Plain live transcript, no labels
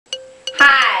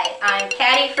I'm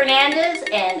Patty Fernandez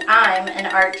and I'm an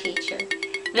art teacher.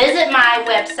 Visit my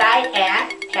website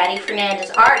at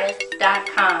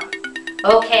pattyfernandezartist.com.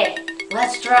 Okay,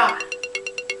 let's draw.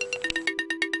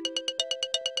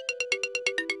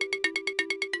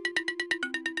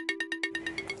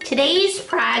 Today's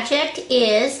project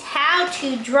is how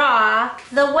to draw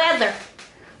the weather.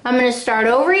 I'm going to start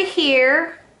over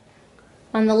here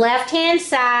on the left-hand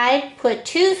side, put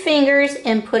 2 fingers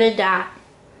and put a dot.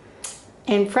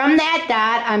 And from that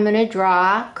dot, I'm going to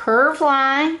draw a curved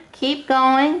line. Keep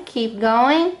going,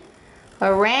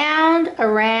 around,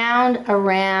 around,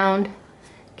 around,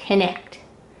 connect.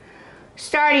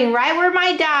 Starting right where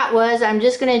my dot was, I'm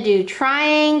just going to do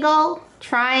triangle,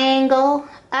 triangle,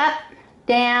 up,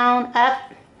 down,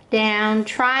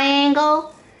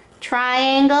 triangle,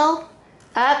 triangle,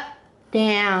 up,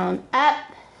 down,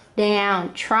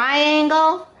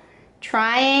 triangle,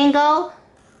 triangle,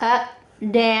 up,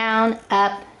 down,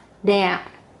 up, down.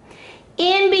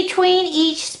 In between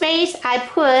each space, I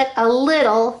put a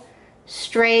little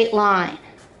straight line.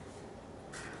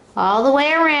 All the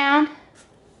way around.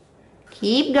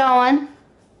 Keep going.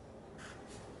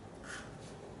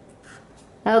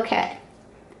 Okay.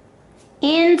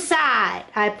 Inside,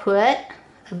 I put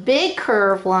a big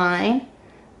curved line,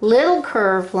 little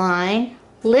curved line,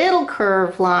 little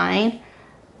curved line,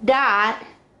 dot,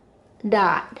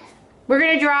 dot. We're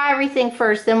going to draw everything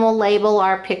first, then we'll label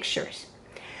our pictures.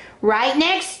 Right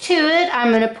next to it, I'm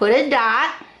going to put a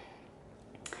dot.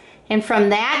 And from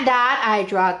that dot, I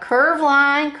draw a curved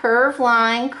line, curved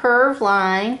line, curved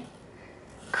line,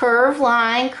 curved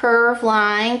line, curved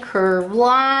line, curved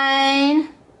line,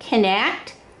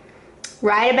 connect.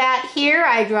 Right about here,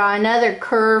 I draw another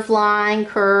curved line,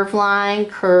 curved line,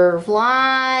 curved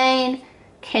line,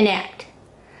 connect.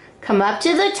 Come up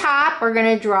to the top, we're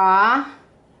going to draw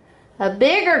a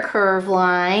bigger curved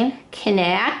line,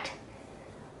 connect.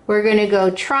 We're going to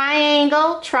go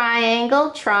triangle,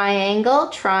 triangle, triangle,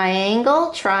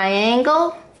 triangle,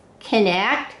 triangle,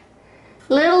 connect.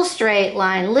 Little straight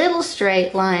line, little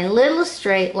straight line, little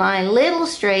straight line, little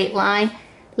straight line,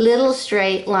 little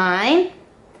straight line.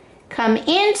 Come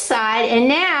inside, and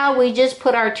now we just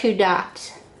put our 2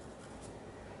 dots.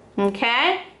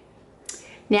 Okay?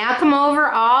 Now come over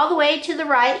all the way to the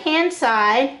right-hand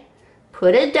side.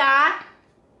 Put a dot.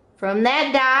 From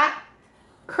that dot,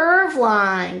 curved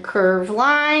line,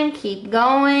 keep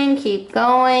going, keep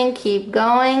going, keep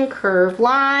going, curved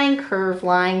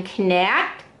line,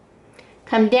 connect.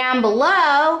 Come down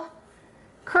below,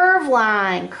 curved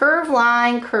line,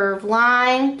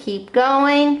 keep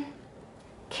going,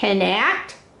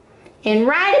 connect. And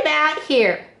right about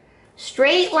here,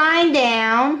 straight line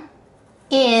down,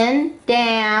 in,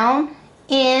 down,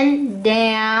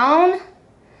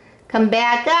 come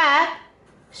back up,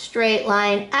 straight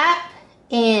line up,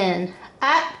 in,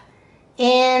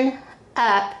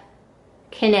 up,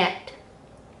 connect.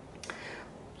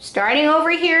 Starting over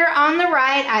here on the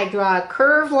right, I draw a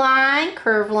curved line,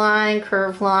 curved line,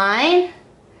 curved line.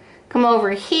 Come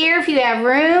over here if you have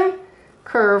room,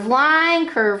 curved line,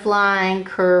 curved line,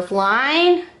 curved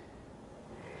line,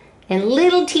 and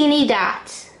little teeny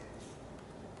dots.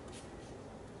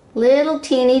 Little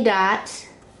teeny dots.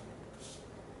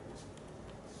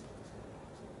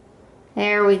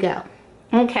 There we go.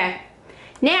 Okay.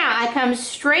 Now I come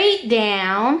straight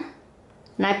down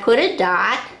and I put a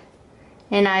dot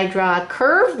and I draw a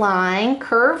curved line,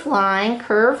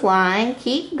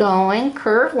 keep going,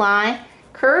 curved line,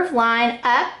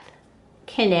 up,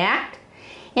 connect.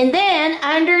 And then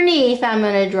underneath I'm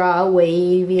going to draw a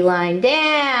wavy line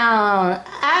down,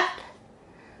 up,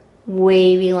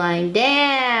 wavy line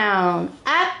down,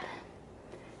 up.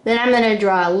 Then I'm going to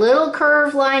draw a little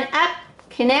curved line up,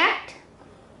 connect.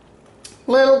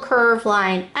 Little curved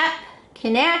line up,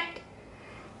 connect.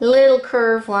 Little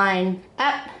curved line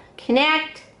up,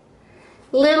 connect.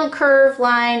 Little curved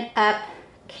line up,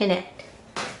 connect.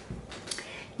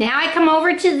 Now I come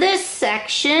over to this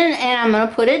section and I'm going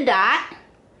to put a dot.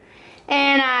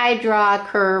 And I draw a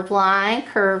curved line,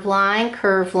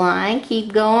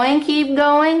 keep going,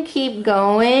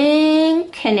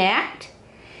 connect.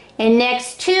 And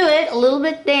next to it, a little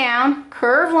bit down,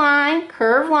 curved line,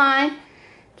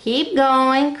 keep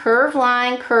going, curved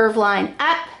line,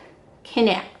 up,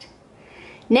 connect.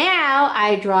 Now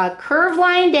I draw a curved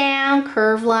line down,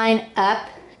 curved line up,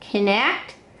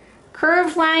 connect.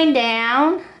 Curved line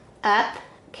down, up,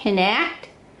 connect.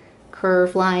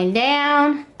 Curved line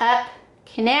down, up,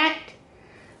 connect.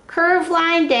 Curved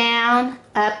line down,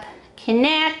 up,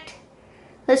 connect.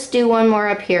 Let's do one more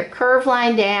up here. Curved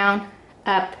line down,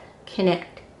 up, connect.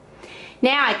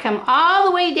 Now I come all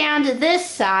the way down to this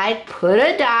side, put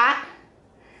a dot,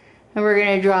 And we're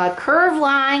going to draw a curved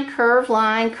line, curved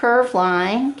line, curved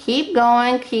line. Keep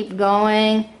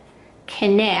going,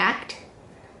 connect.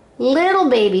 Little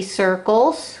baby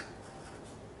circles,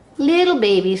 little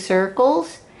baby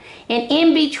circles. And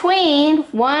in between,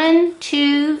 1,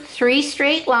 2, 3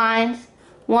 straight lines.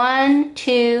 1,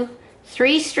 2,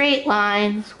 3 straight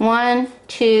lines. 1,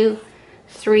 2,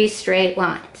 3 straight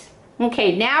lines.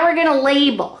 Okay, now we're going to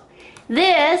label.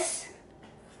 This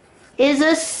is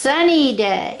a sunny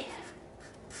day.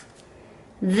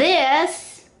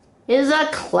 This is a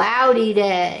cloudy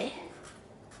day.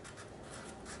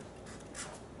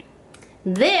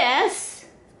 This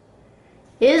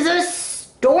is a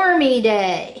stormy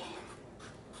day.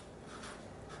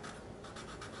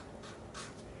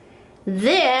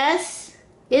 This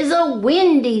is a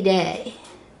windy day.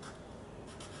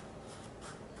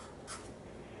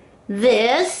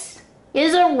 This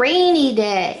is a rainy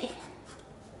day.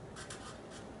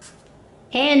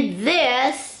 And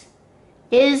this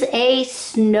is a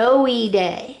snowy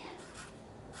day.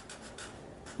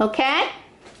 Okay?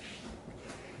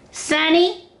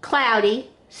 Sunny, cloudy,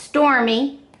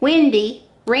 stormy, windy,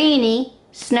 rainy,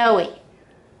 snowy.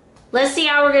 Let's see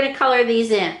how we're going to color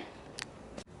these in.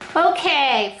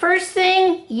 Okay, first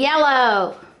thing,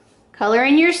 yellow. Color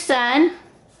in your sun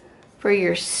for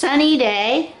your sunny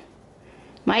day.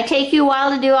 Might take you a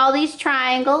while to do all these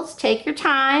triangles. Take your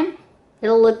time.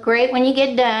 It'll look great when you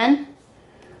get done.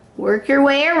 Work your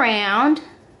way around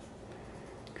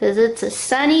because it's a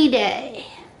sunny day.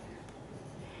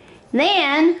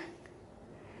 Then,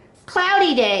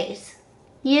 cloudy days.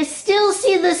 You still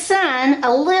see the sun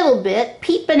a little bit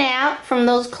peeping out from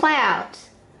those clouds.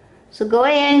 So go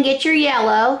ahead and get your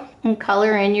yellow and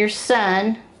color in your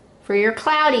sun for your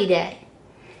cloudy day.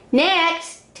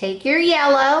 Next, take your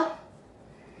yellow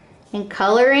and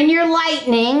color in your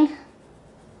lightning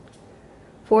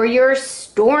for your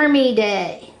stormy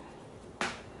day.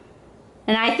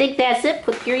 And I think that's it.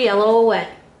 Put your yellow away.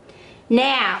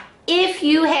 Now, if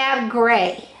you have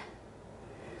gray,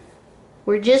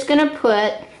 we're just going to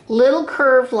put little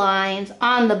curved lines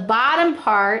on the bottom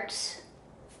parts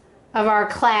of our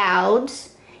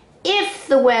clouds. If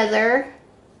the weather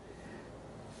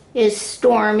is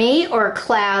stormy or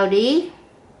cloudy,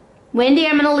 windy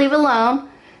I'm going to leave alone.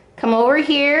 Come over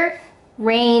here,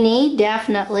 rainy,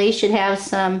 definitely should have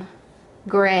some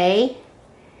gray.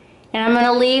 And I'm going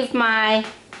to leave my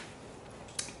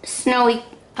snowy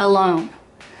alone.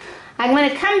 I'm going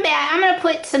to come back, I'm going to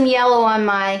put some yellow on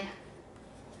my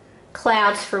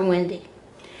clouds for windy.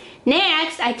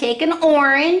 Next, I take an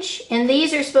orange, and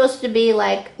these are supposed to be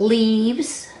like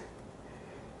leaves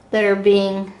that are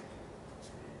being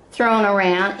thrown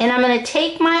around. And I'm going to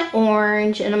take my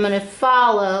orange and I'm going to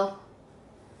follow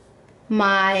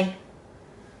my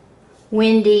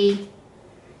windy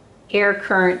air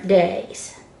current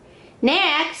days.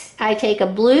 Next, I take a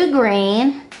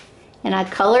blue-green and I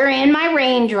color in my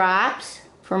raindrops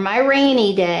for my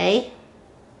rainy day.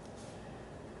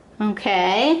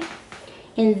 Okay.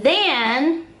 And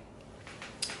then,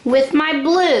 with my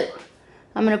blue,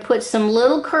 I'm going to put some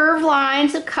little curved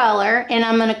lines of color and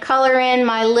I'm going to color in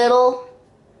my little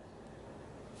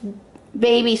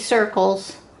baby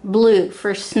circles blue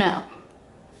for snow.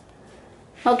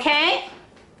 Okay?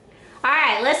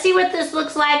 Alright, let's see what this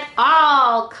looks like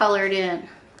all colored in.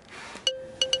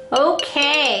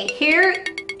 Okay, here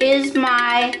is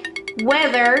my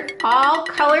weather all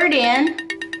colored in.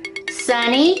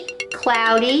 Sunny,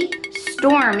 cloudy,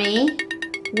 stormy,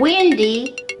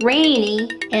 windy, rainy,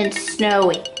 and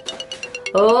snowy.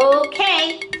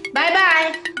 Okay,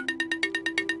 bye-bye.